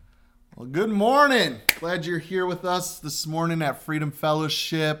Well, good morning. Glad you're here with us this morning at Freedom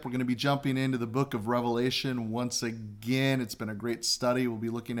Fellowship. We're going to be jumping into the book of Revelation once again. It's been a great study. We'll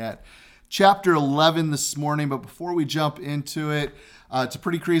be looking at chapter 11 this morning, but before we jump into it, it's a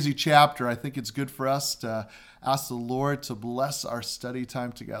pretty crazy chapter. I think it's good for us to ask the Lord to bless our study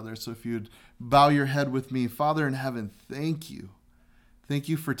time together. So if you'd bow your head with me. Father in heaven, thank you. Thank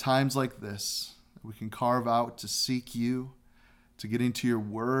you for times like this that we can carve out to seek you, to get into your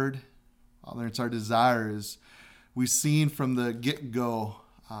word. Father, it's our desire, as we've seen from the get-go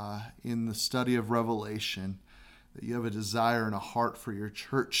in the study of Revelation, that you have a desire and a heart for your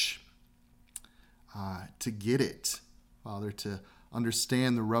church to get it, Father, to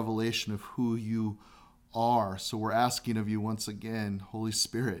understand the revelation of who you are. So we're asking of you once again, Holy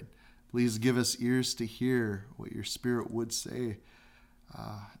Spirit, please give us ears to hear what your Spirit would say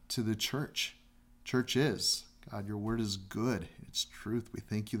to the church. Church is, God, your word is good. It's truth. We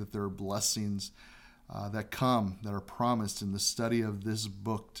thank you that there are blessings that come, that are promised in the study of this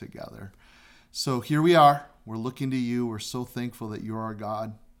book together. So here we are. We're looking to you. We're so thankful that you are our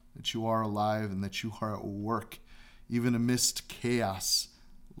God, that you are alive, and that you are at work, even amidst chaos.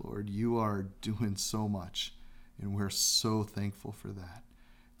 Lord, you are doing so much, and we're so thankful for that.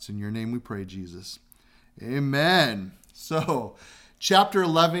 It's in your name we pray, Jesus. Amen. So, chapter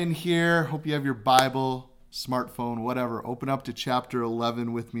 11 here. Hope you have your Bible, smartphone, whatever. Open up to chapter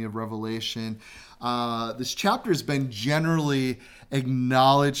 11 with me of Revelation. This chapter has been generally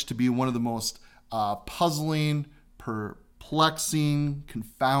acknowledged to be one of the most puzzling, perplexing,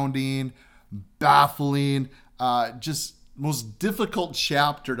 confounding, baffling, just most difficult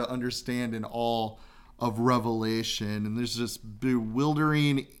chapter to understand in all of Revelation. And there's this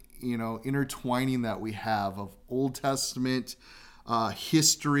bewildering, intertwining that we have of Old Testament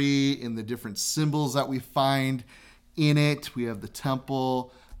history and the different symbols that we find in it. We have the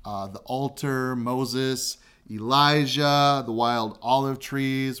temple, the altar, Moses, Elijah, the wild olive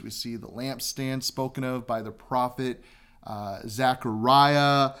trees. We see the lampstand spoken of by the prophet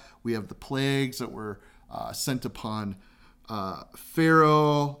Zechariah. We have the plagues that were sent upon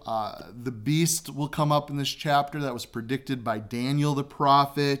Pharaoh. The beast will come up in this chapter that was predicted by Daniel the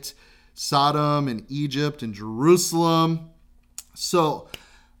prophet, Sodom and Egypt and Jerusalem. So,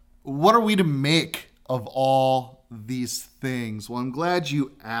 what are we to make of all these things? Well, I'm glad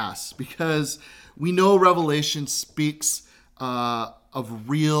you asked, because we know Revelation speaks of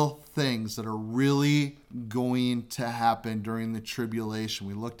real things that are really going to happen during the tribulation.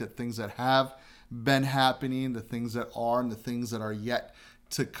 We looked at things that have been happening, the things that are, and the things that are yet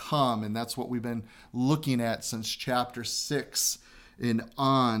to come. And that's what we've been looking at since chapter 6 and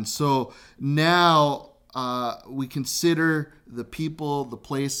on. So now we consider the people, the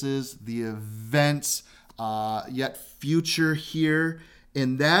places, the events, yet future here.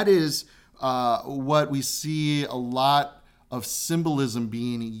 And that is what we see a lot of symbolism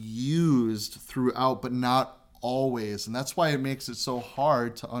being used throughout, but not always. And that's why it makes it so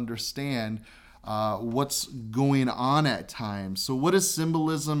hard to understand what's going on at times. So what is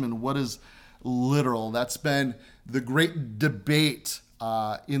symbolism and what is literal? That's been the great debate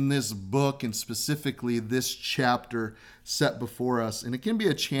in this book, and specifically this chapter set before us. And it can be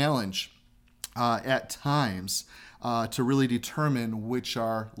a challenge at times to really determine which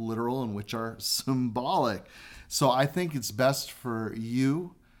are literal and which are symbolic. So I think it's best for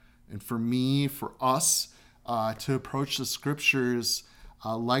you and for me, for us, to approach the scriptures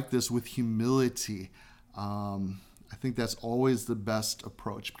like this with humility. I think that's always the best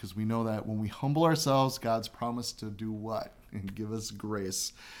approach, because we know that when we humble ourselves, God's promised to do what? And give us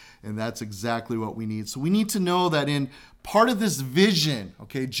grace. And that's exactly what we need. So we need to know that in part of this vision,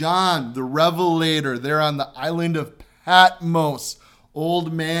 okay, John, the Revelator, there on the island of Patmos,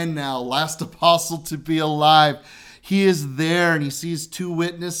 old man now, last apostle to be alive, he is there and he sees two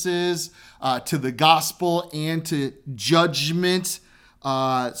witnesses to the gospel and to judgment.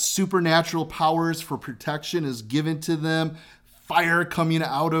 Supernatural powers for protection is given to them. Fire coming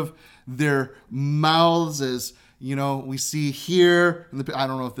out of their mouths, as we see here. I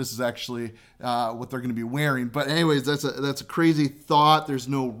don't know if this is actually what they're going to be wearing, but anyways, that's a crazy thought. There's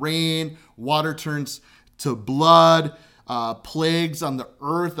no rain. Water turns to blood. Plagues on the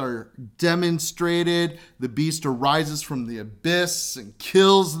earth are demonstrated. The beast arises from the abyss and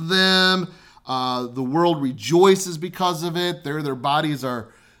kills them. The world rejoices because of it. Their bodies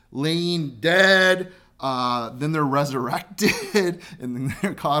are laying dead. Then they're resurrected, and then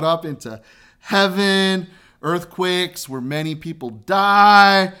they're caught up into heaven. Earthquakes where many people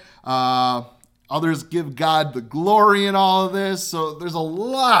die. Others give God the glory in all of this. So there's a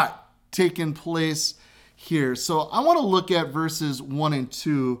lot taking place here. So I want to look at verses 1 and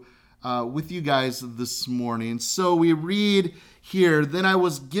 2 with you guys this morning. So we read here, then I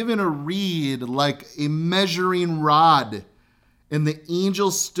was given a reed like a measuring rod. And the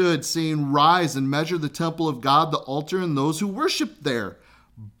angel stood, saying, rise and measure the temple of God, the altar, and those who worship there.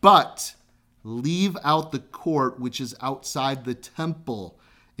 But leave out the court which is outside the temple,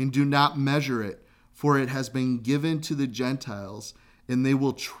 and do not measure it, for it has been given to the Gentiles, and they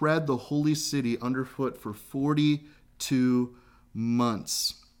will tread the holy city underfoot for 42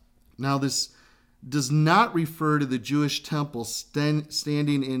 months. Now, this does not refer to the Jewish temple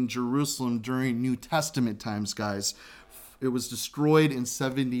standing in Jerusalem during New Testament times, guys. It was destroyed in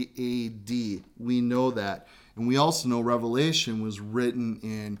 70 AD. We know that. And we also know Revelation was written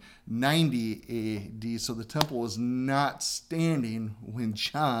in 90 AD. So the temple was not standing when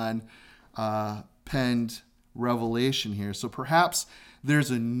John penned Revelation here. So perhaps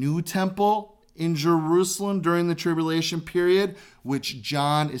there's a new temple in Jerusalem during the tribulation period, which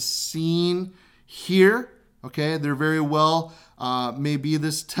John is seeing here. Okay, there very well may be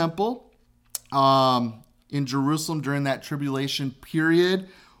this temple in Jerusalem during that tribulation period,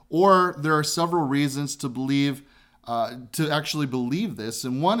 or there are several reasons to believe, to actually believe this.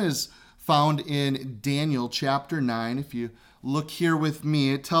 And one is found in Daniel chapter 9. If you look here with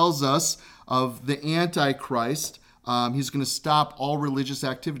me, it tells us of the Antichrist. He's going to stop all religious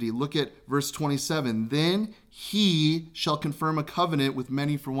activity. Look at verse 27. Then he shall confirm a covenant with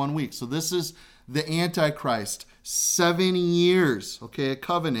many for 1 week. So this is the Antichrist. 7 years, okay, a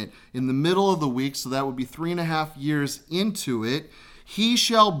covenant in the middle of the week, so that would be 3.5 years into it. He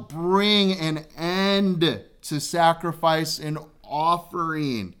shall bring an end to sacrifice and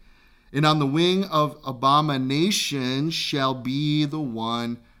offering, and on the wing of abomination shall be the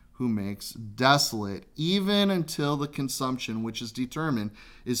one who makes desolate, even until the consumption which is determined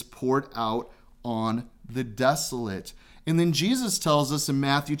is poured out on the desolate. And then Jesus tells us in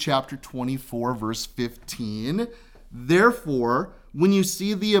Matthew chapter 24, verse 15, therefore, when you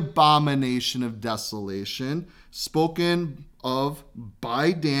see the abomination of desolation spoken of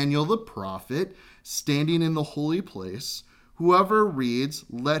by Daniel the prophet standing in the holy place, whoever reads,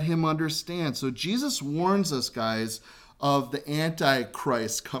 let him understand. So Jesus warns us, guys, of the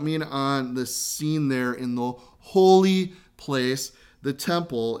Antichrist coming on the scene there in the holy place, the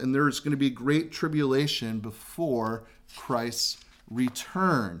temple, and there's going to be great tribulation before Christ's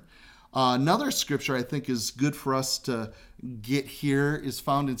return. Another scripture I think is good for us to get here is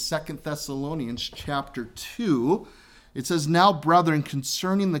found in 2 Thessalonians chapter 2. It says, now, brethren,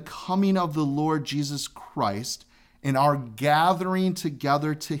 concerning the coming of the Lord Jesus Christ and our gathering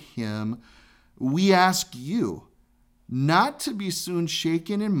together to him, we ask you not to be soon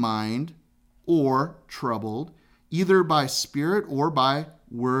shaken in mind or troubled, either by spirit or by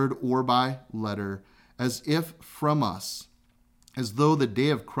word or by letter, as if from us, as though the day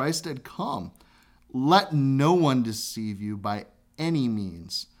of Christ had come. Let no one deceive you by any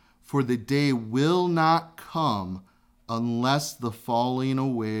means, for the day will not come unless the falling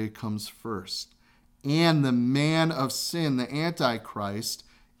away comes first, and the man of sin, the Antichrist,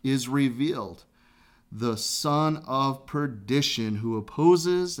 is revealed, the son of perdition, who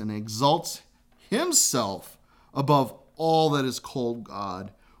opposes and exalts himself above all that is called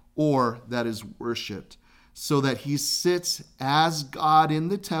God or that is worshipped, so that he sits as God in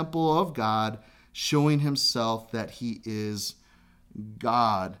the temple of God, showing himself that he is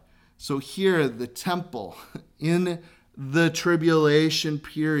God. So here, the temple in the tribulation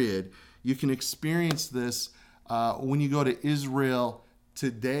period, you can experience this when you go to Israel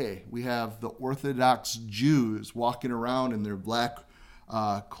today. We have the Orthodox Jews walking around in their black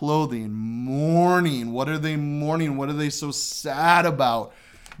clothing, mourning. What are they mourning? What are they so sad about?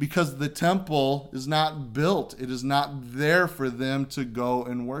 Because the temple is not built. It is not there for them to go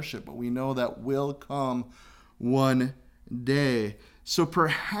and worship. But we know that will come one day. So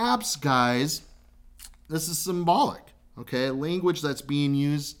perhaps, guys, this is symbolic, okay? Language that's being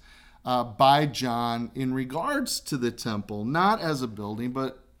used by John in regards to the temple, not as a building,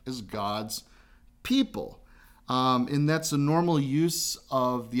 but as God's people. And that's a normal use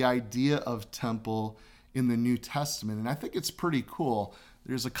of the idea of temple in the New Testament. And I think it's pretty cool.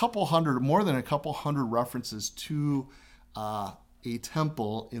 There's more than a couple hundred references to a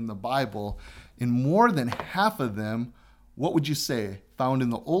temple in the Bible. And more than half of them, what would you say, found in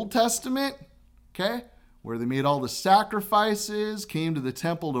the Old Testament, okay, where they made all the sacrifices, came to the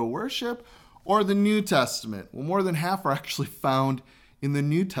temple to worship, or the New Testament? Well, more than half are actually found in the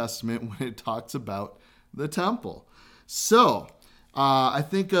New Testament when it talks about the temple. So I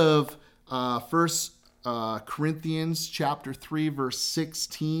think of 1 Corinthians chapter 3, verse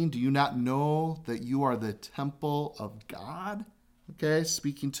 16. Do you not know that you are the temple of God? okay,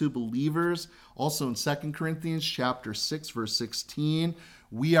 speaking to believers. Also in 2 Corinthians chapter 6, verse 16,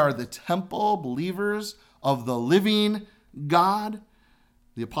 we are the temple, believers, of the living God.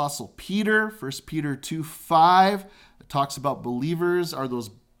 The Apostle Peter, 1 Peter 2:5, talks about believers are those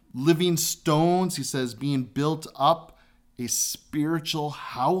living stones. He says, being built up a spiritual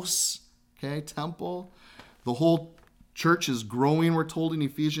house, okay, temple. The whole church is growing, we're told in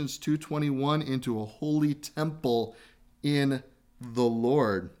Ephesians 2:21, into a holy temple in the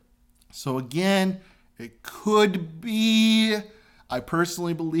Lord. So again, it could be, I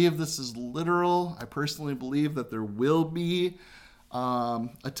personally believe this is literal. I personally believe that there will be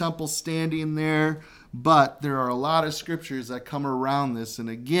a temple standing there, but there are a lot of scriptures that come around this, and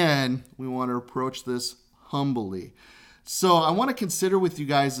again, we want to approach this humbly. So I want to consider with you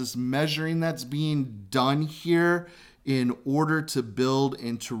guys this measuring that's being done here in order to build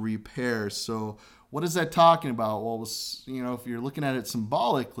and to repair. So what is that talking about? Well, if you're looking at it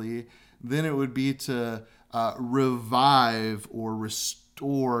symbolically, then it would be to revive or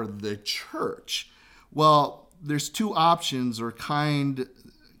restore the church. Well, there's two options or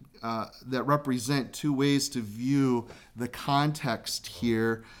that represent two ways to view the context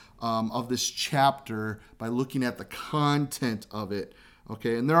here of this chapter by looking at the content of it.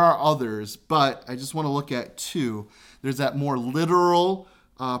 Okay, and there are others, but I just want to look at two. There's that more literal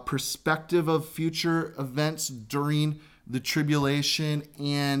perspective of future events during the tribulation,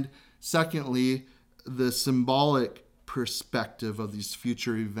 and secondly, the symbolic perspective of these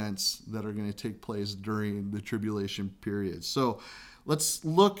future events that are going to take place during the tribulation period. So let's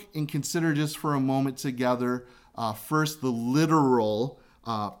look and consider just for a moment together first the literal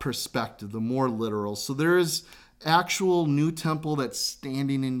perspective, the more literal. So there is actual new temple that's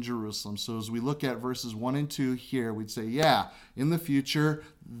standing in Jerusalem. So as we look at verses 1 and 2 here, we'd say, yeah, in the future,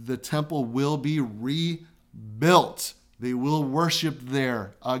 the temple will be rebuilt. They will worship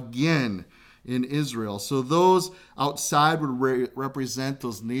there again in Israel. So those outside would represent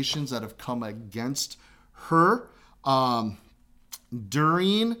those nations that have come against her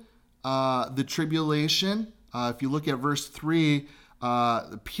during the tribulation. If you look at verse 3,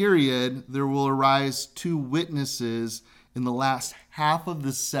 the period, there will arise two witnesses in the last half of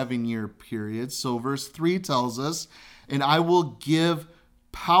the 7-year period. So verse 3 tells us, and I will give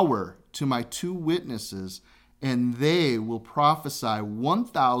power to my two witnesses, and they will prophesy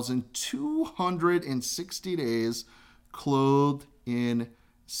 1,260 days clothed in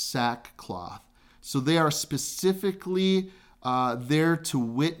sackcloth. So they are specifically there to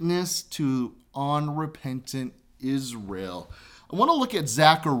witness to unrepentant Israel. I want to look at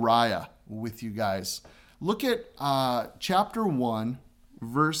Zechariah with you guys. Look at chapter 1,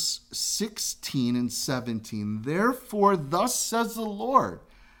 verse 16 and 17. Therefore, thus says the Lord,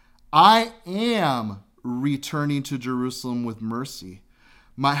 I am returning to Jerusalem with mercy.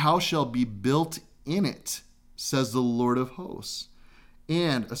 My house shall be built in it, says the Lord of hosts.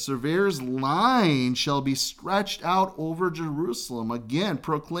 And a surveyor's line shall be stretched out over Jerusalem. Again,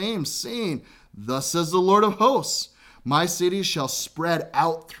 proclaims, saying, thus says the Lord of hosts, my city shall spread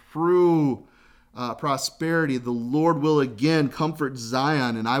out through prosperity. The Lord will again comfort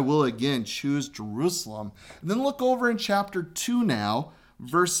Zion, and I will again choose Jerusalem. And then look over in chapter 2 now,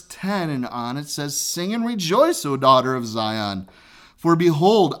 verse 10 and on. It says, sing and rejoice, O daughter of Zion. For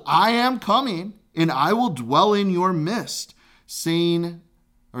behold, I am coming, and I will dwell in your midst, saying,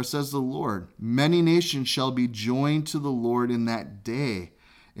 or says the Lord, many nations shall be joined to the Lord in that day,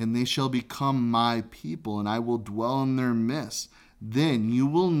 and they shall become my people, and I will dwell in their midst. Then you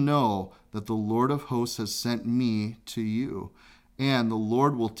will know that the Lord of hosts has sent me to you. And the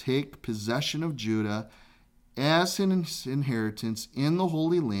Lord will take possession of Judah as his inheritance in the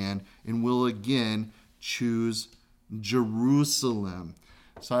Holy Land, and will again choose Jerusalem.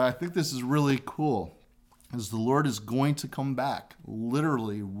 So I think this is really cool, as the Lord is going to come back,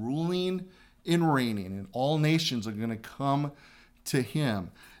 literally ruling and reigning, and all nations are going to come to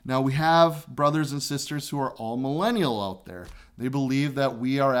him. Now we have brothers and sisters who are all millennial out there. They believe that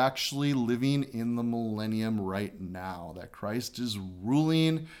we are actually living in the millennium right now, that Christ is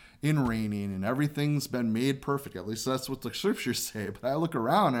ruling and reigning and everything's been made perfect. At least that's what the scriptures say. But I look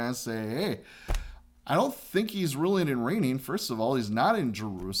around and I say, hey, I don't think he's ruling and reigning. First of all, he's not in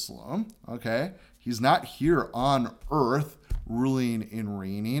Jerusalem, okay? He's not here on earth ruling and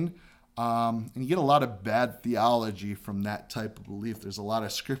reigning. And you get a lot of bad theology from that type of belief. There's a lot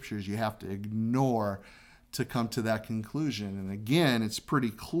of scriptures you have to ignore to come to that conclusion. And again, it's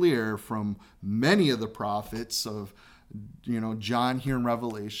pretty clear from many of the prophets of, John here in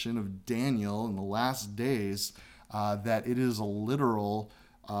Revelation, of Daniel in the last days, that it is a literal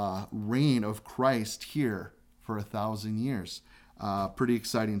reign of Christ here for 1,000 years. Pretty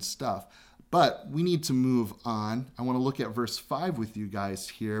exciting stuff. But we need to move on. I want to look at verse 5 with you guys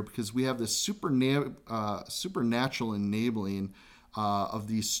here because we have this supernatural enabling of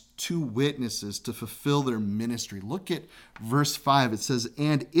these two witnesses to fulfill their ministry. Look at verse 5. It says,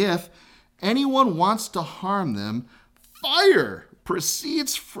 "And if anyone wants to harm them, fire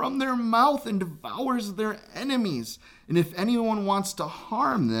proceeds from their mouth and devours their enemies. And if anyone wants to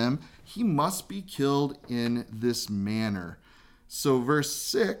harm them, he must be killed in this manner." So verse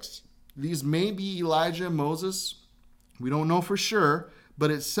 6, these may be Elijah and Moses. We don't know for sure, but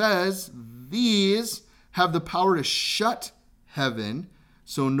it says these have the power to shut heaven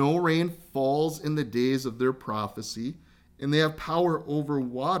so no rain falls in the days of their prophecy, and they have power over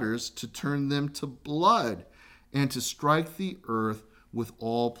waters to turn them to blood and to strike the earth with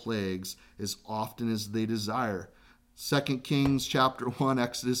all plagues as often as they desire. 2 Kings chapter 1,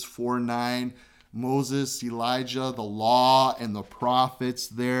 Exodus 4:9, Moses, Elijah, the law, and the prophets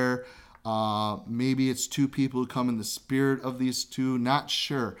there. Maybe it's two people who come in the spirit of these two, not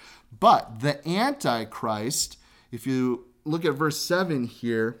sure. But the Antichrist, if you look at verse 7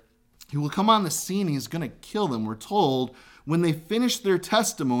 here, he will come on the scene, he's going to kill them. We're told when they finish their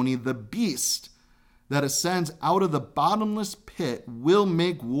testimony, the beast that ascends out of the bottomless pit will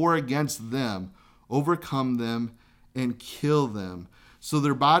make war against them, overcome them, and kill them. So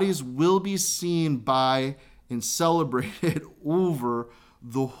their bodies will be seen by and celebrated over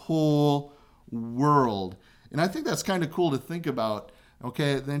the whole world. And I think that's kind of cool to think about.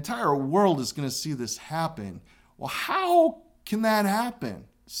 Okay, the entire world is going to see this happen. Well, how can that happen?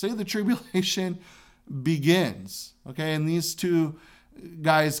 Say the tribulation begins, okay, and these two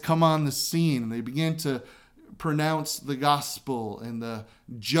guys come on the scene and they begin to pronounce the gospel and the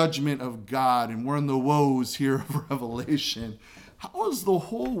judgment of God, and we're in the woes here of Revelation. How is the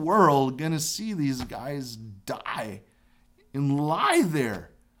whole world going to see these guys die and lie there?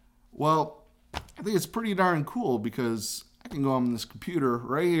 Well, I think it's pretty darn cool because I can go on this computer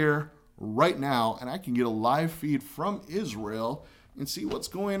right here, right now, and I can get a live feed from Israel and see what's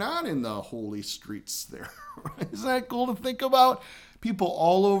going on in the holy streets there. Isn't that cool to think about? People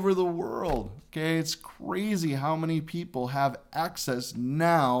all over the world. Okay, it's crazy how many people have access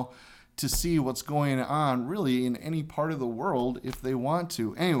now to see what's going on really in any part of the world if they want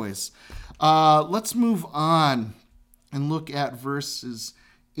to. Anyways, let's move on and look at verses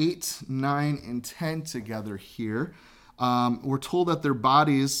 8, 9, and 10 together here. We're told that their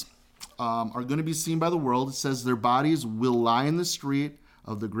bodies are going to be seen by the world. It says their bodies will lie in the street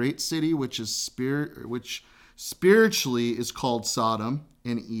of the great city, which spiritually is called Sodom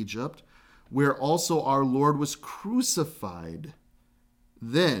in Egypt, where also our Lord was crucified.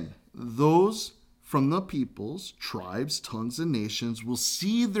 Then those from the peoples, tribes, tongues, and nations will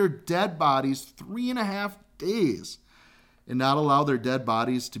see their dead bodies 3.5 days and not allow their dead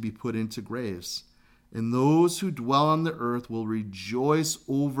bodies to be put into graves. And those who dwell on the earth will rejoice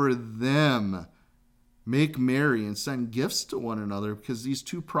over them, make merry, and send gifts to one another, because these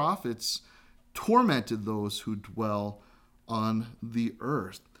two prophets tormented those who dwell on the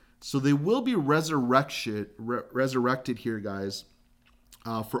earth. So they will be resurrected here, guys,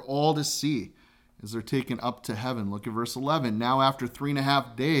 for all to see as they're taken up to heaven. Look at verse 11. Now after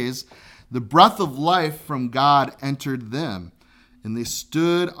 3.5 days, the breath of life from God entered them, and they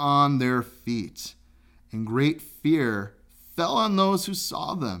stood on their feet. And great fear fell on those who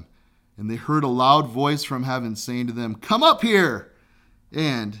saw them. And they heard a loud voice from heaven saying to them, "Come up here."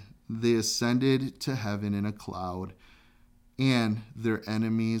 And they ascended to heaven in a cloud, and their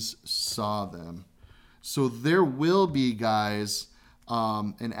enemies saw them. So there will be, guys,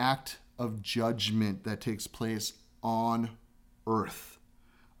 an act of judgment that takes place on earth.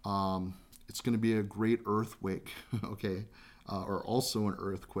 It's going to be a great earthquake, okay, or also an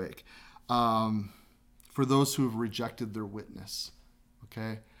earthquake. For those who have rejected their witness,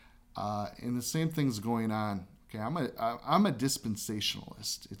 okay? And the same thing's going on. Okay, I'm a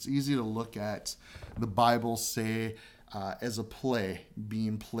dispensationalist. It's easy to look at the Bible, say, as a play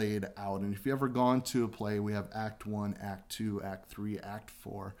being played out. And if you've ever gone to a play, we have Act 1, Act 2, Act 3, Act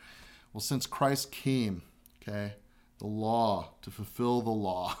 4. Well, since Christ came, okay, the law, to fulfill the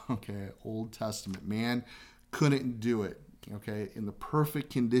law, okay, Old Testament, man couldn't do it, okay? In the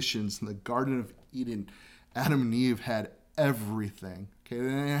perfect conditions in the Garden of Eden, Adam and Eve had everything, okay? They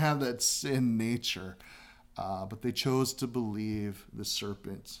didn't have that sin nature. But they chose to believe the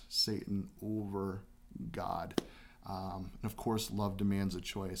serpent, Satan, over God. And of course, love demands a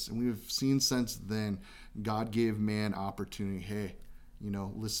choice. And we've seen since then, God gave man opportunity. Hey,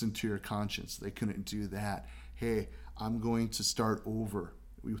 listen to your conscience. They couldn't do that. Hey, I'm going to start over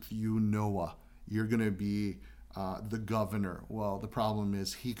with you, Noah. You're going to be the governor. Well, the problem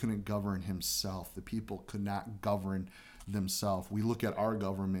is he couldn't govern himself. The people could not govern themselves. We look at our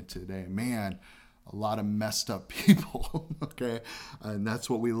government today, man, a lot of messed up people, okay? And that's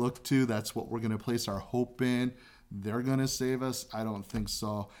what we look to. That's what we're going to place our hope in. They're going to save us? I don't think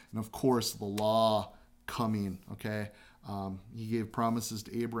so. And of course, the law coming, okay? He gave promises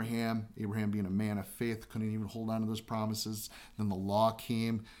to Abraham. Abraham, being a man of faith, couldn't even hold on to those promises. Then the law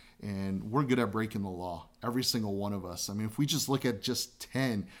came, and we're good at breaking the law, every single one of us. I mean, if we just look at just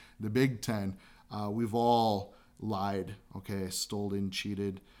 10, the big 10, we've all lied, okay, stolen,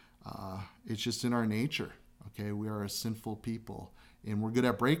 cheated. It's just in our nature, okay? We are a sinful people, and we're good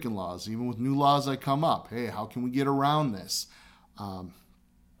at breaking laws. Even with new laws that come up, hey, how can we get around this?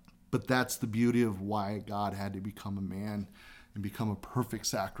 But that's the beauty of why God had to become a man and become a perfect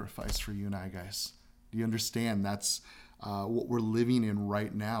sacrifice for you and I, guys. Do you understand? That's what we're living in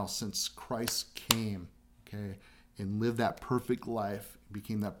right now since Christ came, okay, and lived that perfect life,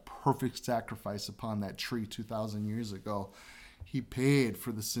 became that perfect sacrifice upon that tree 2,000 years ago. He paid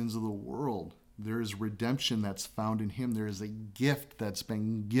for the sins of the world. There is redemption that's found in him. There is a gift that's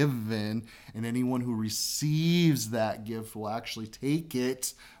been given, and anyone who receives that gift will actually take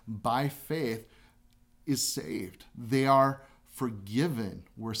it by faith, is saved. They are forgiven.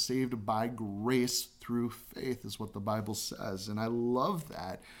 We're saved by grace through faith, is what the Bible says. And I love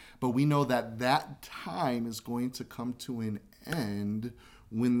that. But we know that that time is going to come to an end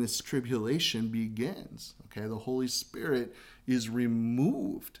when this tribulation begins. Okay, the Holy Spirit is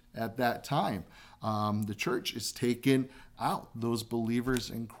removed at that time. The church is taken out, those believers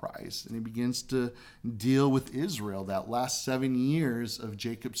in Christ, and he begins to deal with Israel, that last 7 years of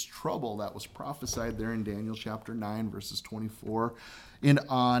Jacob's trouble that was prophesied there in Daniel chapter 9, verses 24 and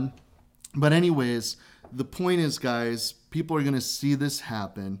on. But anyways, the point is, guys, people are going to see this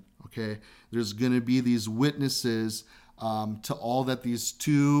happen, okay? There's going to be these witnesses to all that these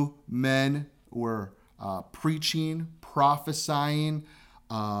two men were preaching, prophesying,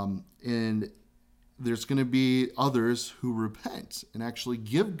 and there's going to be others who repent and actually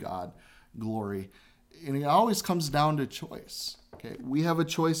give God glory. And it always comes down to choice. Okay, we have a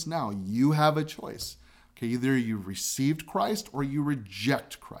choice now. You have a choice. Okay, either you received Christ or you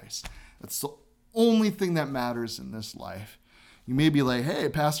reject Christ. That's the only thing that matters in this life. You may be like, hey,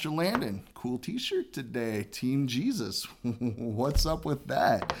 Pastor Landon, cool t-shirt today, Team Jesus. What's up with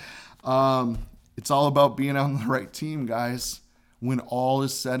that? It's all about being on the right team, guys. When all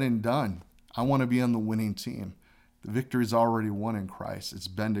is said and done, I want to be on the winning team. The victory's already won in Christ. It's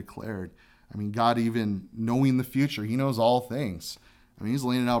been declared. I mean, God, even knowing the future, he knows all things. I mean, he's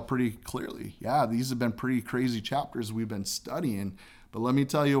laying it out pretty clearly. Yeah, these have been pretty crazy chapters we've been studying. But let me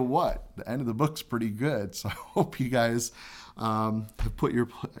tell you what, the end of the book's pretty good. So I hope you guys have put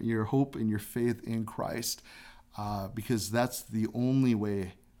your hope and your faith in Christ, because that's the only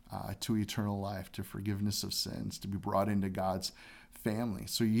way to eternal life, to forgiveness of sins, to be brought into God's family.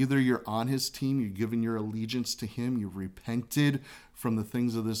 So either you're on his team, you've given your allegiance to him, you've repented from the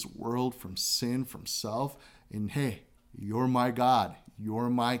things of this world, from sin, from self, and hey, you're my God, you're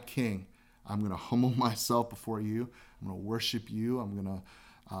my King. I'm going to humble myself before you. I'm going to worship you. I'm going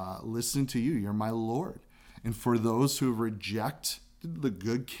to listen to you. You're my Lord. And for those who reject the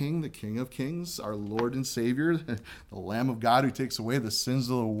good King, the King of Kings, our Lord and Savior, the Lamb of God who takes away the sins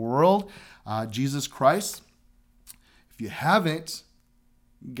of the world, Jesus Christ, if you haven't,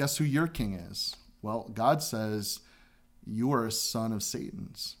 guess who your king is? Well, God says you are a son of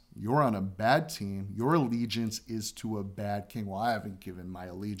Satan's. You're on a bad team. Your allegiance is to a bad king. Well, I haven't given my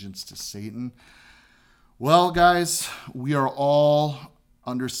allegiance to Satan. Well, guys, we are all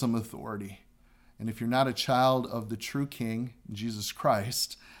under some authority. And if you're not a child of the true King, Jesus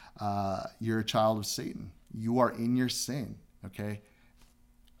Christ, you're a child of Satan. You are in your sin, okay?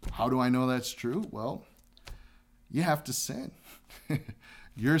 How do I know that's true? Well, you have to sin.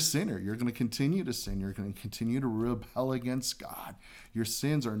 You're a sinner. You're going to continue to sin. You're going to continue to rebel against God. Your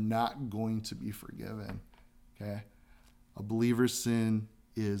sins are not going to be forgiven. Okay? A believer's sin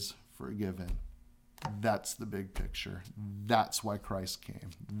is forgiven. That's the big picture. That's why Christ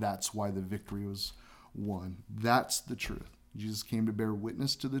came. That's why the victory was won. That's the truth. Jesus came to bear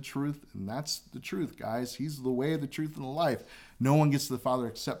witness to the truth, and that's the truth, guys. He's the way, the truth, and the life. No one gets to the Father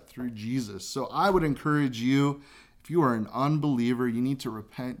except through Jesus. So I would encourage you, if you are an unbeliever, you need to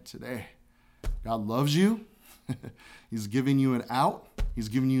repent today. God loves you. He's giving you an out. He's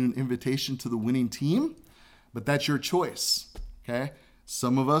giving you an invitation to the winning team, but that's your choice, okay?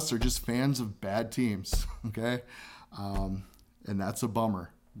 Some of us are just fans of bad teams, okay? And that's a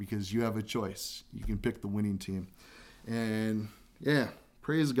bummer because you have a choice. You can pick the winning team. And yeah,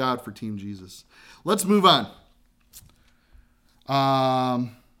 praise God for Team Jesus. Let's move on. Verse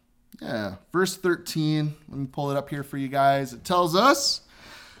 13. Let me pull it up here for you guys. It tells us,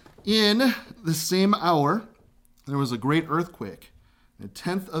 in the same hour, there was a great earthquake. A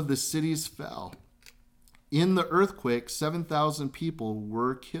tenth of the cities fell. In the earthquake, 7,000 people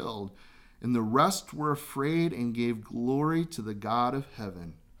were killed, and the rest were afraid and gave glory to the God of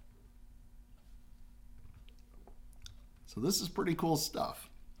heaven. So this is pretty cool stuff.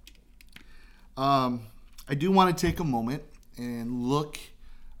 I do want to take a moment and look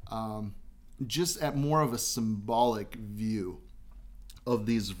just at more of a symbolic view of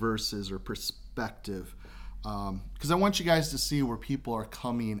these verses or perspective, because I want you guys to see where people are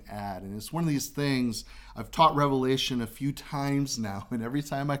coming at. And it's one of these things, I've taught Revelation a few times now, and every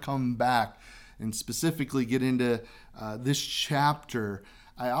time I come back and specifically get into this chapter,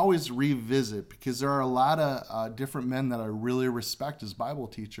 I always revisit, because there are a lot of different men that I really respect as Bible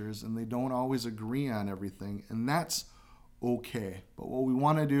teachers, and they don't always agree on everything, and that's okay. But what we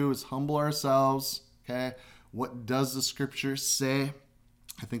want to do is humble ourselves, okay? What does the scripture say?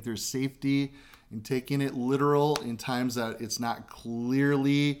 I think there's safety in taking it literal in times that it's not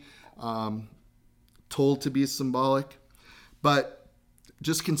clearly told to be symbolic. But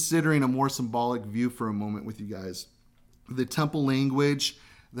just considering a more symbolic view for a moment with you guys, the temple language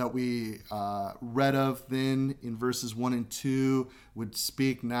that we read of then in verses 1 and 2 would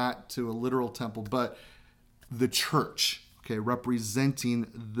speak not to a literal temple, but the church, okay, representing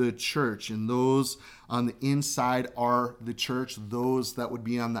the church. And those on the inside are the church. Those that would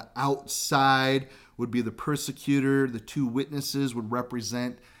be on the outside would be the persecutor. The two witnesses would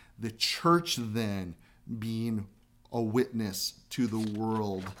represent the church then being a witness to the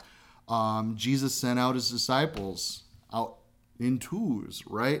world. Jesus sent out his disciples out in twos,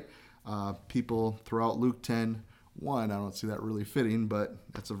 right? People throughout Luke 10:1. I don't see that really fitting, but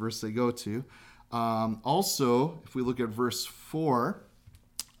that's a verse they go to. Also, if we look at verse 4,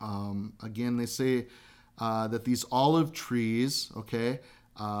 again, they say that these olive trees, okay,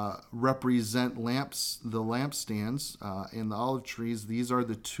 represent the lampstands. And the olive trees, these are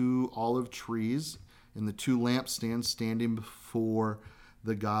the two olive trees and the two lampstands standing before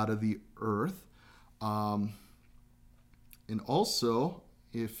the God of the earth. And also,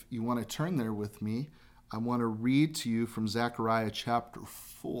 if you want to turn there with me, I want to read to you from Zechariah chapter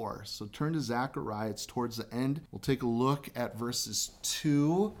 4. So turn to Zechariah. It's towards the end. We'll take a look at verses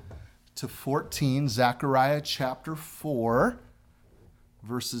 2 to 14. Zechariah chapter 4,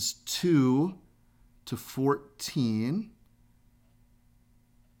 verses 2 to 14.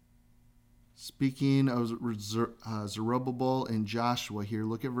 Speaking of Zerubbabel and Joshua here,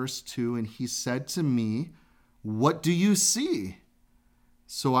 look at verse 2. And he said to me, "What do you see?"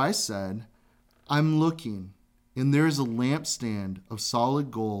 So I said, "I'm looking, and there is a lampstand of solid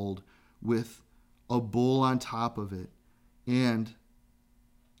gold with a bowl on top of it, and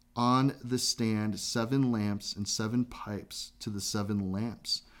on the stand 7 lamps and 7 pipes to the 7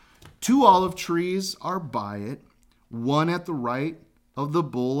 lamps. 2 olive trees are by it, one at the right of the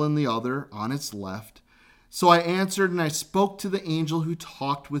bowl and the other on its left." So I answered and I spoke to the angel who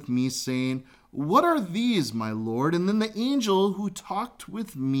talked with me, saying, "What are these, my Lord?" And then the angel who talked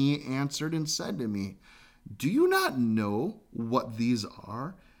with me answered and said to me, "Do you not know what these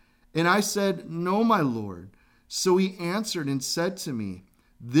are?" And I said, "No, my Lord." So he answered and said to me,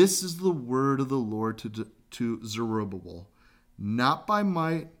 "This is the word of the Lord to Zerubbabel. Not by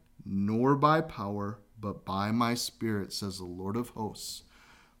might nor by power, but by my Spirit, says the Lord of hosts.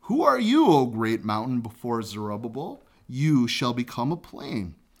 Who are you, O great mountain, before Zerubbabel? You shall become a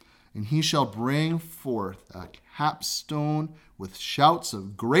plain. And he shall bring forth a capstone with shouts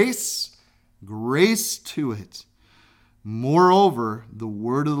of grace, grace to it. Moreover, the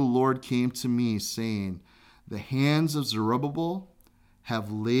word of the Lord came to me, saying, the hands of Zerubbabel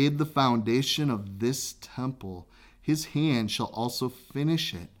have laid the foundation of this temple. His hand shall also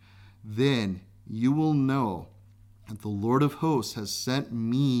finish it. Then you will know that the Lord of hosts has sent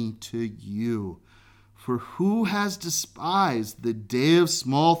me to you. For who has despised the day of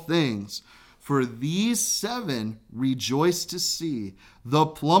small things? For these 7 rejoice to see the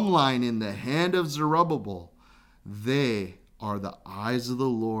plumb line in the hand of Zerubbabel. They are the eyes of the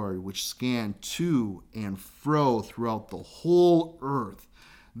Lord, which scan to and fro throughout the whole earth.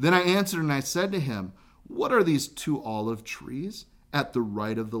 Then I answered and I said to him, what are these 2 olive trees at the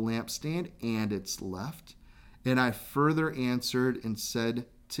right of the lampstand and its left? And I further answered and said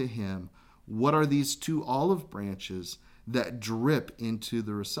to him, what are these 2 olive branches that drip into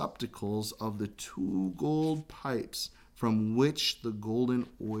the receptacles of the 2 gold pipes from which the golden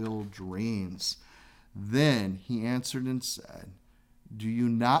oil drains? Then he answered and said, do you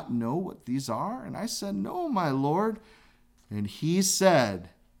not know what these are? And I said, no, my Lord. And he said,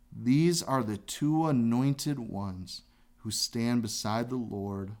 these are the two anointed ones who stand beside the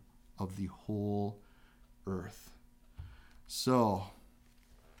Lord of the whole earth. So,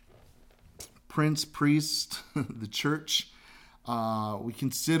 prince, priest, the church, we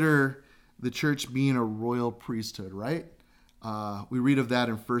consider the church being a royal priesthood, right? We read of that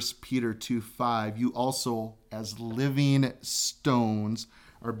in 1 Peter 2:5. You also, as living stones,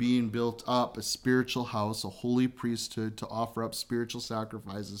 are being built up a spiritual house, a holy priesthood, to offer up spiritual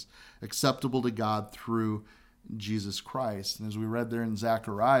sacrifices acceptable to God through Jesus Christ. And as we read there in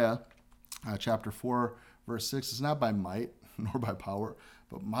Zechariah chapter 4, verse 6, it's not by might nor by power,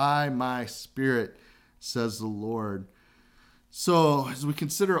 but my spirit, says the Lord. So as we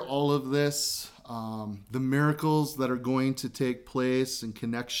consider all of this, the miracles that are going to take place in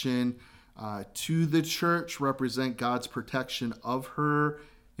connection to the church represent God's protection of her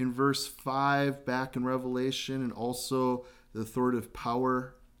in verse 5 back in Revelation, and also the authoritative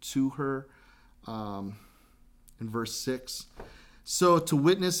power to her in verse 6. So to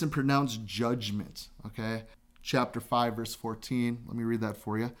witness and pronounce judgment, okay? Chapter 5, verse 14. Let me read that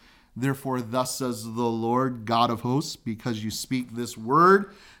for you. Therefore, thus says the Lord God of hosts, because you speak this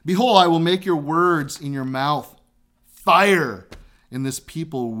word, behold, I will make your words in your mouth fire, and this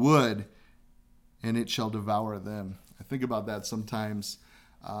people wood, and it shall devour them. I think about that sometimes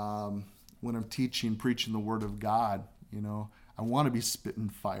when I'm preaching the word of God. You know, I want to be spitting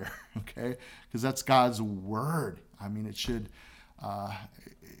fire, okay? Because that's God's word. I mean, it should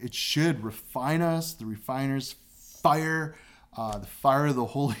refine us. The refiner's fire, the fire of the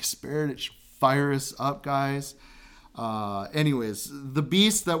Holy Spirit, it should fire us up, guys. Anyways, the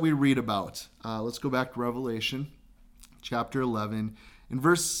beast that we read about. Let's go back to Revelation chapter 11. In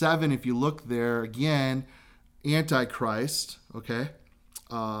verse 7, if you look there, again, Antichrist, okay?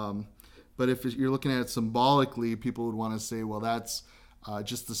 But if you're looking at it symbolically, people would want to say, well, that's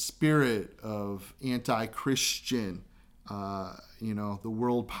just the spirit of anti-Christian, the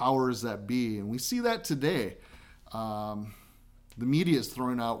world powers that be. And we see that today. The media is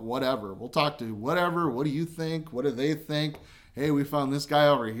throwing out whatever. We'll talk to whatever. What do you think? What do they think? Hey, we found this guy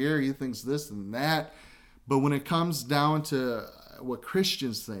over here. He thinks this and that. But when it comes down to what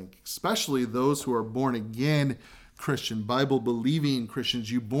Christians think, especially those who are born again Christian, Bible-believing Christians,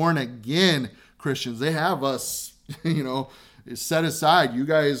 you born again Christians, they have us, set aside. You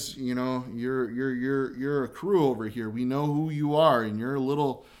guys, you're a crew over here. We know who you are, and you're a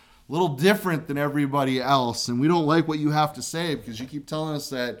little different than everybody else, and we don't like what you have to say because you keep telling us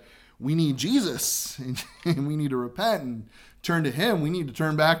that we need Jesus and we need to repent and turn to him. We need to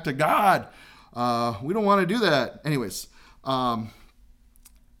turn back to God. We don't want to do that. Anyways, the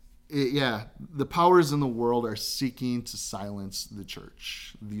powers in the world are seeking to silence the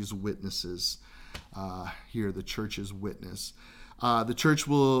church. These witnesses here, the church's witness. The church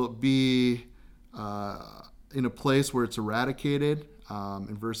will be in a place where it's eradicated.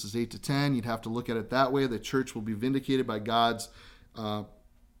 In verses 8 to 10, you'd have to look at it that way. The church will be vindicated by God's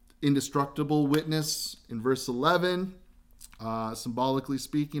indestructible witness in verse 11, symbolically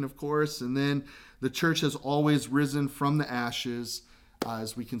speaking, of course. And then the church has always risen from the ashes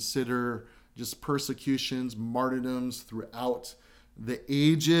as we consider just persecutions, martyrdoms throughout the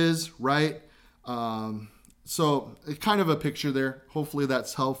ages, right? So it's kind of a picture there. Hopefully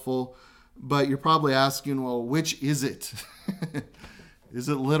that's helpful. But you're probably asking, well, which is it? Is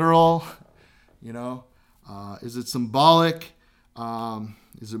it literal? Is it symbolic?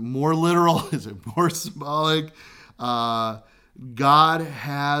 Is it more literal? Is it more symbolic? God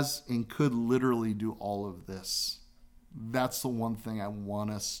has and could literally do all of this. That's the one thing I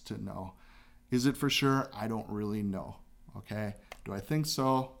want us to know. Is it for sure? I don't really know. Okay. Do I think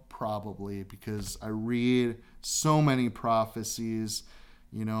so? Probably, because I read so many prophecies,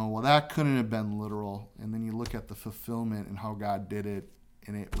 well, that couldn't have been literal. And then you look at the fulfillment and how God did it,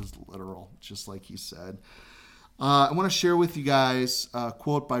 and it was literal, just like he said. I want to share with you guys a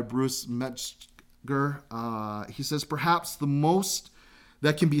quote by Bruce Metzger. He says, perhaps the most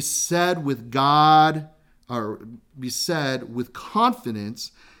that can be said with God, or be said with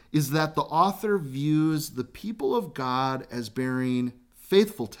confidence, is that the author views the people of God as bearing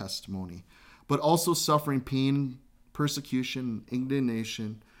faithful testimony, but also suffering pain, persecution,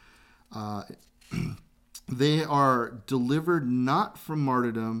 indignation. They are delivered not from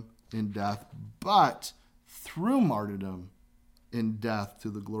martyrdom and death, but through martyrdom and death to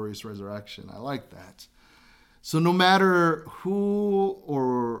the glorious resurrection. I like that. So no matter who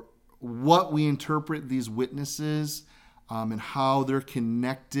or what we interpret these witnesses and how they're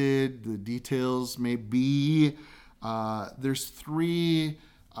connected, the details may be, there's three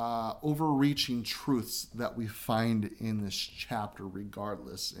overreaching truths that we find in this chapter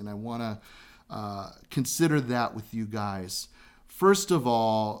regardless. And I want to consider that with you guys. First of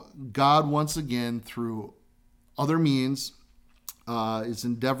all, God once again, through other means, is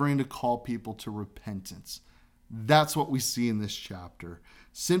endeavoring to call people to repentance. That's what we see in this chapter.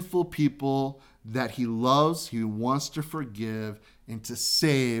 Sinful people that he loves, he wants to forgive and to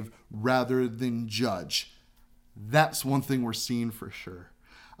save rather than judge. That's one thing we're seeing for sure.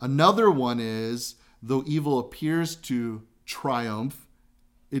 Another one is, though evil appears to triumph,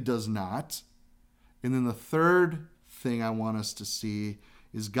 it does not. And then the third thing I want us to see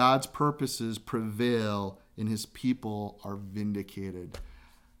is God's purposes prevail and his people are vindicated.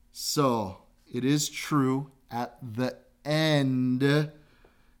 So it is true at the end.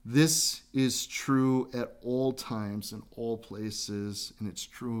 This is true at all times, in all places, and it's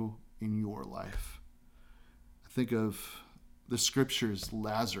true in your life. Think of the scriptures.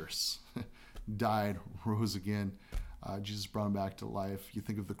 Lazarus died, rose again. Jesus brought him back to life. You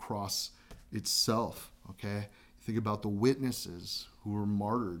think of the cross itself, okay? You think about the witnesses who were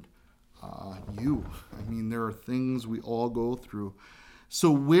martyred. There are things we all go through.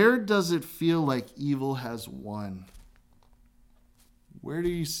 So where does it feel like evil has won? Where do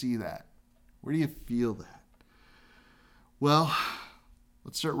you see that? Where do you feel that? Well,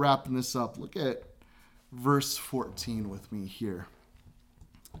 let's start wrapping this up. Look at verse 14 with me here.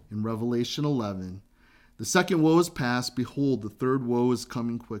 In Revelation 11, the second woe is past. Behold, the third woe is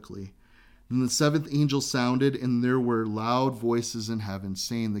coming quickly. Then the seventh angel sounded, and there were loud voices in heaven,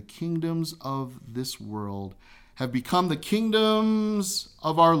 saying, the kingdoms of this world have become the kingdoms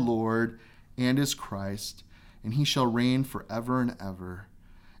of our Lord and his Christ, and he shall reign forever and ever.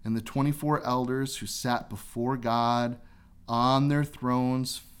 And the 24 elders who sat before God on their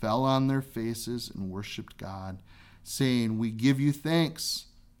thrones fell on their faces and worshipped God, saying, we give you thanks,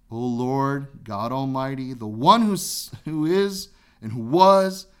 O Lord God Almighty, the one who is and who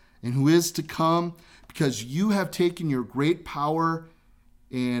was and who is to come, because you have taken your great power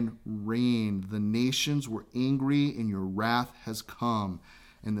and reigned. The nations were angry, and your wrath has come,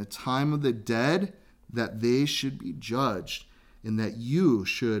 and the time of the dead, that they should be judged, and that you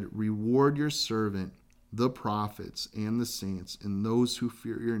should reward your servant, the prophets and the saints, and those who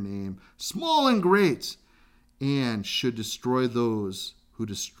fear your name, small and great, and should destroy those who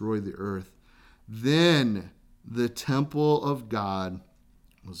destroy the earth. Then the temple of God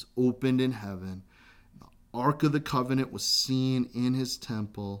was opened in heaven. The ark of the covenant was seen in his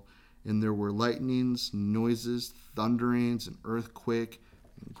temple, and there were lightnings, noises, thunderings, an earthquake,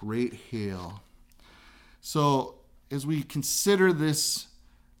 and great hail. So as we consider this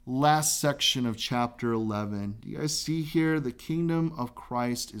last section of chapter 11, do you guys see here the kingdom of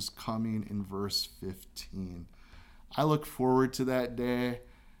Christ is coming in verse 15? I look forward to that day.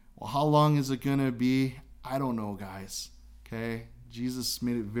 Well, how long is it going to be? I don't know, guys. Okay? Jesus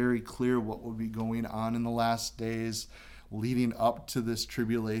made it very clear what will be going on in the last days leading up to this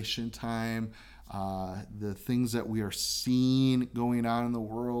tribulation time. The things that we are seeing going on in the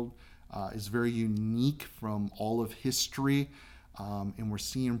world is very unique from all of history. And we're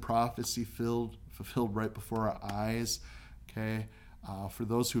seeing prophecy fulfilled right before our eyes. Okay? For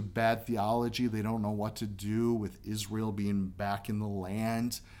those who have bad theology, they don't know what to do with Israel being back in the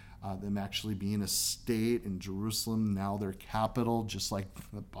land. Them actually being a state in Jerusalem, now their capital, just like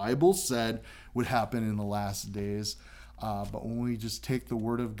the Bible said would happen in the last days. But when we just take the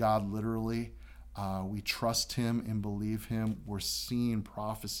word of God literally, we trust him and believe him, we're seeing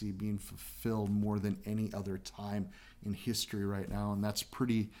prophecy being fulfilled more than any other time in history right now. And that's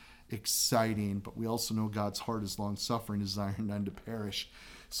pretty exciting. But we also know God's heart is long-suffering, desiring none to perish.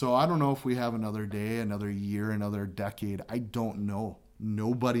 So I don't know if we have another day, another year, another decade. I don't know.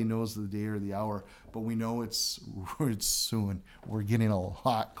 Nobody knows the day or the hour, but we know it's soon. We're getting a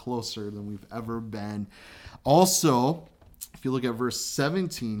lot closer than we've ever been. Also, if you look at verse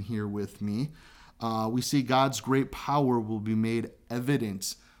 17 here with me, we see God's great power will be made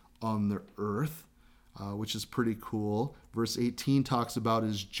evident on the earth, which is pretty cool. Verse 18 talks about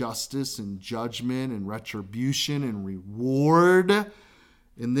his justice and judgment and retribution and reward.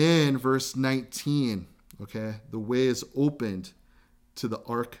 And then verse 19, okay, the way is opened to the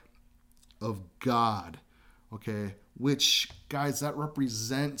ark of God, okay, which, guys, that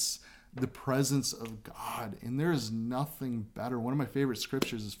represents the presence of God. And there is nothing better. One of my favorite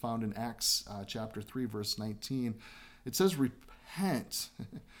scriptures is found in Acts chapter 3, verse 19. It says, repent,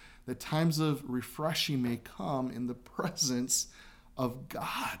 that times of refreshing may come in the presence of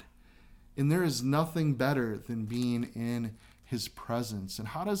God. And there is nothing better than being in his presence. And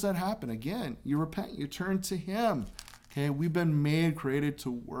how does that happen? Again, you repent, you turn to him. Okay, we've been created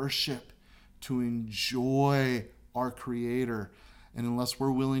to worship, to enjoy our Creator. And unless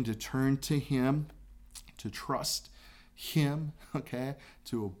we're willing to turn to Him, to trust Him, okay,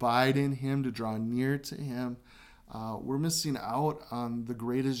 to abide in Him, to draw near to Him, we're missing out on the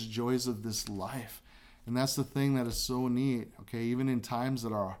greatest joys of this life. And that's the thing that is so neat, okay, even in times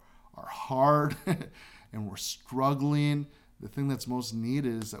that are hard and we're struggling, the thing that's most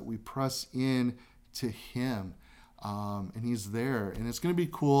needed is that we press in to Him. And He's there. And it's going to be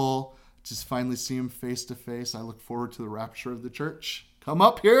cool to finally see Him face to face. I look forward to the rapture of the church. Come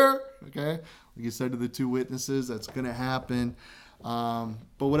up here, okay? Like you said to the two witnesses, that's going to happen. But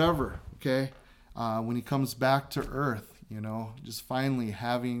whatever, okay? When He comes back to earth, just finally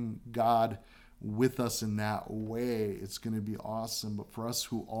having God with us in that way, it's going to be awesome. But for us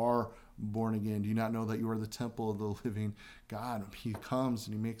who are born again, do you not know that you are the temple of the living God? He comes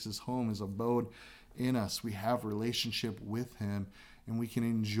and He makes His home, His abode in us. We have relationship with Him, and we can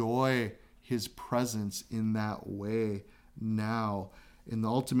enjoy His presence in that way now. In the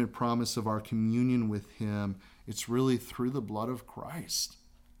ultimate promise of our communion with Him, it's really through the blood of Christ.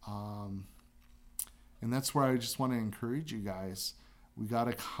 And that's where I just want to encourage you guys. We got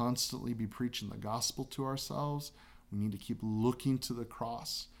to constantly be preaching the gospel to ourselves. We need to keep looking to the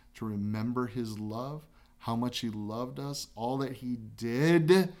cross to remember His love, how much He loved us, all that He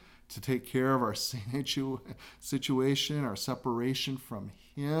did to take care of our situation, our separation from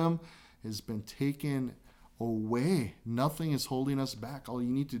Him has been taken away. Nothing is holding us back. All you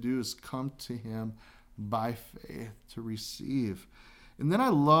need to do is come to Him by faith to receive. And then I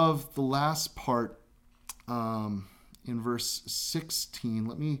love the last part in verse 16.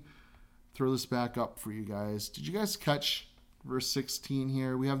 Let me throw this back up for you guys. Did you guys catch verse 16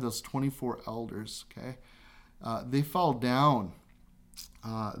 here? We have those 24 elders, okay? They fall down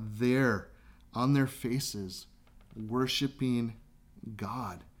there on their faces, worshiping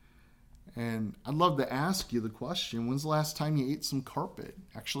God. And I'd love to ask you the question, when's the last time you ate some carpet?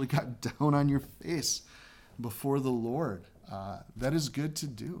 Actually got down on your face before the Lord? That is good to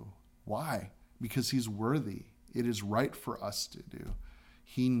do. Why? Because He's worthy. It is right for us to do.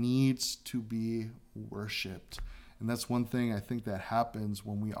 He needs to be worshiped. And that's one thing I think that happens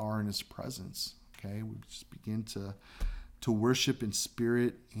when we are in His presence. Okay? We just begin to worship in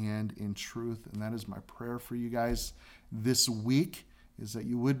spirit and in truth. And that is my prayer for you guys this week, is that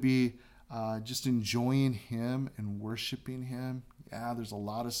you would be just enjoying Him and worshiping Him. Yeah, there's a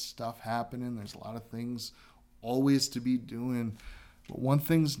lot of stuff happening. There's a lot of things always to be doing. But one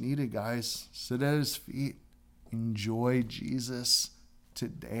thing's needed, guys. Sit at His feet. Enjoy Jesus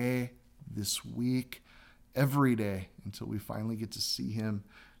today, this week, every day, until we finally get to see Him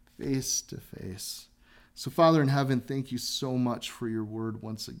face to face. So, Father in heaven, thank You so much for Your word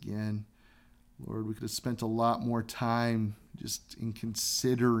once again. Lord, we could have spent a lot more time just in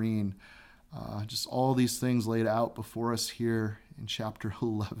considering just all these things laid out before us here in chapter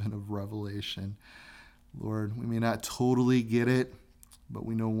 11 of Revelation. Lord, we may not totally get it, but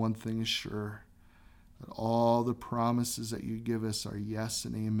we know one thing is sure, that all the promises that You give us are yes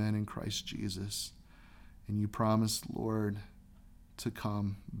and amen in Christ Jesus. And You promised, Lord, to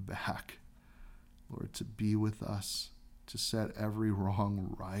come back, Lord, to be with us, to set every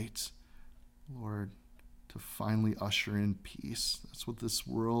wrong right, Lord, to finally usher in peace. That's what this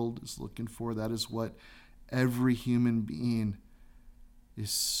world is looking for. That is what every human being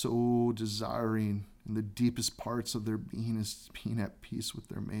is so desiring in the deepest parts of their being, is being at peace with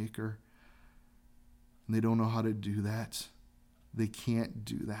their Maker. And they don't know how to do that. They can't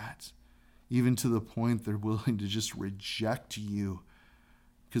do that. Even to the point they're willing to just reject You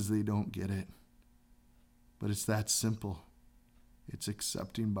because they don't get it. But it's that simple. It's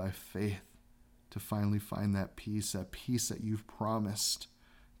accepting by faith to finally find that peace that You've promised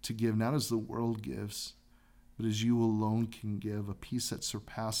to give, not as the world gives, but as You alone can give, a peace that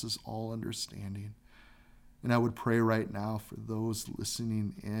surpasses all understanding. And I would pray right now for those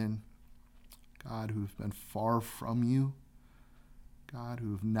listening in, God, who have been far from You, God,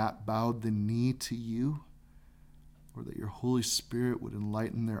 who have not bowed the knee to You, or that Your Holy Spirit would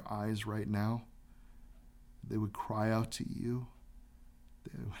enlighten their eyes right now. They would cry out to You.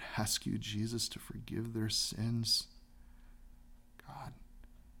 They would ask You, Jesus, to forgive their sins. God,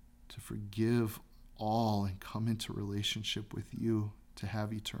 to forgive all and come into relationship with You to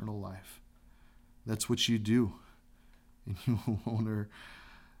have eternal life. That's what You do. And You alone are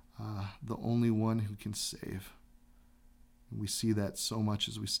the only one who can save. And we see that so much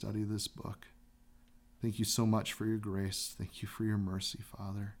as we study this book. Thank You so much for Your grace. Thank You for Your mercy,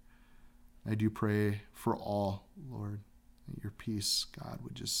 Father. I do pray for all, Lord, that Your peace, God,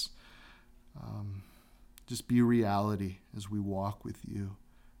 would just just be reality as we walk with you,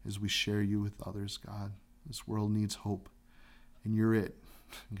 as we share you with others, God. This world needs hope, and you're it.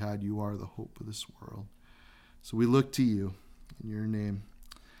 God, you are the hope of this world. So we look to you in your name.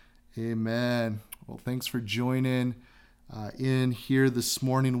 Amen. Well, thanks for joining in here this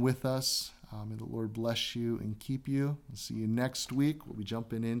morning with us. May the Lord bless you and keep you. We'll see you next week. We'll be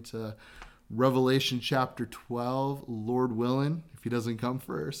jumping into Revelation chapter 12, Lord willing, if he doesn't come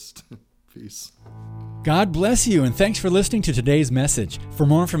first. Peace. God bless you, and thanks for listening to today's message. For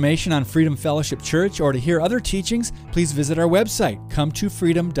more information on Freedom Fellowship Church or to hear other teachings, please visit our website,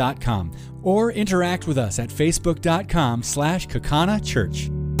 cometofreedom.com, or interact with us at facebook.com/Kakana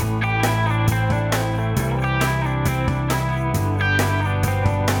Church.